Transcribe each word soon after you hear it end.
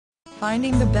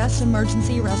Finding the best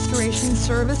emergency restoration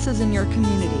services in your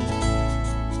community.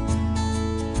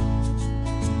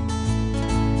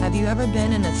 Have you ever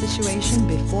been in a situation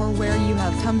before where you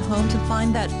have come home to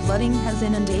find that flooding has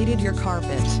inundated your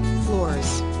carpet,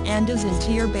 floors, and is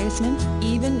into your basement?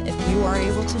 Even if you are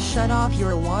able to shut off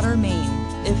your water main,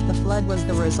 if the flood was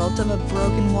the result of a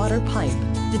broken water pipe,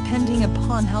 depending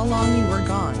upon how long you were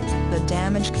gone, the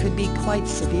damage could be quite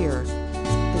severe.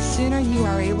 The sooner you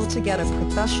are able to get a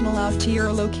professional out to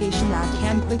your location that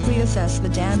can quickly assess the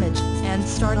damage and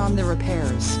start on the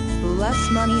repairs, the less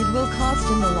money it will cost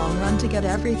in the long run to get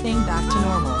everything back to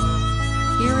normal.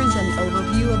 Here is an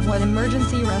overview of what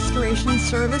emergency restoration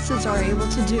services are able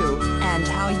to do, and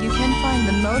how you can find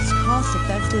the most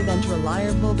cost-effective and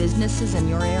reliable businesses in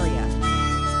your area.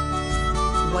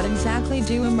 What exactly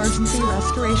do emergency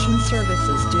restoration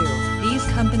services do? These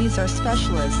companies are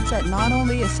specialists at not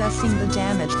only assessing the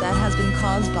damage that has been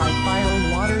caused by fire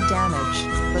or water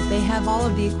damage, but they have all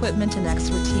of the equipment and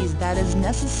expertise that is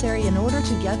necessary in order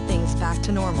to get things back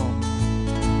to normal.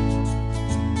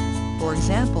 For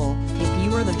example, if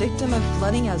you are the victim of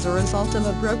flooding as a result of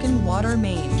a broken water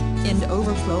main, an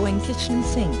overflowing kitchen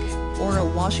sink, or a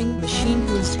washing machine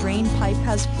whose drain pipe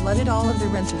has flooded all of the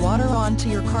rinse water onto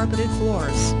your carpeted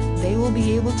floors, they will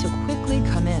be able to quickly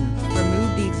come in,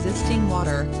 remove the existing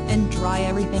water, and dry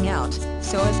everything out,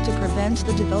 so as to prevent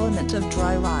the development of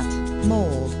dry rot,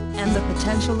 mold, and the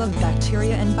potential of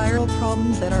bacteria and viral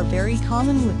problems that are very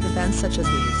common with events such as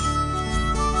these.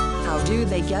 How do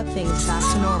they get things back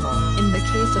to normal? In the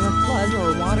case of a flood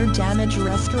or water damage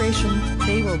restoration,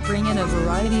 they will bring in a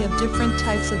variety of different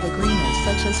types of agreements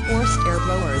such as forced air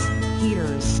blowers,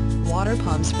 heaters, water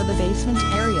pumps for the basement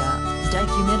area,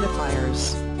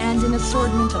 dehumidifiers, and an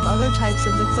assortment of other types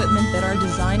of equipment that are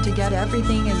designed to get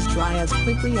everything as dry as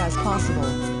quickly as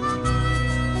possible.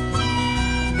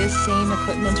 This same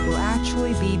equipment will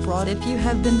actually be brought if you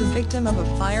have been the victim of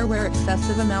a fire where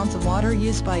excessive amounts of water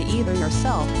used by either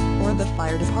yourself or the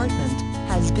fire department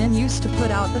has been used to put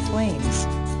out the flames.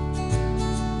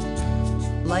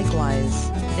 Likewise,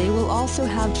 they will also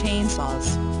have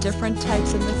chainsaws, different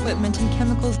types of equipment and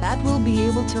chemicals that will be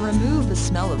able to remove the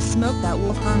smell of smoke that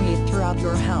will permeate throughout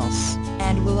your house,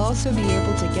 and will also be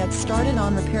able to get started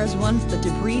on repairs once the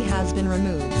debris has been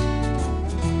removed.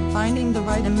 Finding the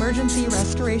right emergency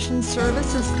restoration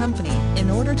services company. In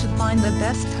order to find the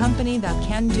best company that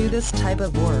can do this type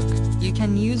of work, you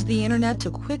can use the internet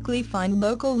to quickly find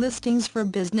local listings for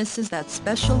businesses that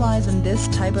specialize in this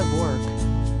type of work.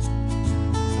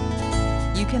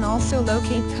 You can also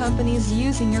locate companies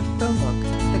using your phone book,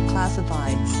 the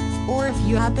classifieds, or if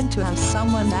you happen to have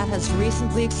someone that has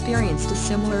recently experienced a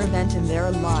similar event in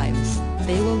their lives,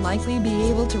 they will likely be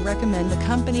able to recommend the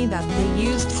company that they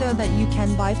used so that you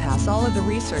can bypass all of the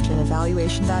research and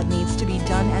evaluation that needs to be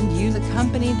done and use a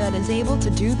company that is able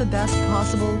to do the best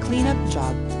possible cleanup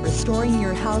job, restoring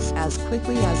your house as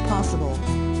quickly as possible.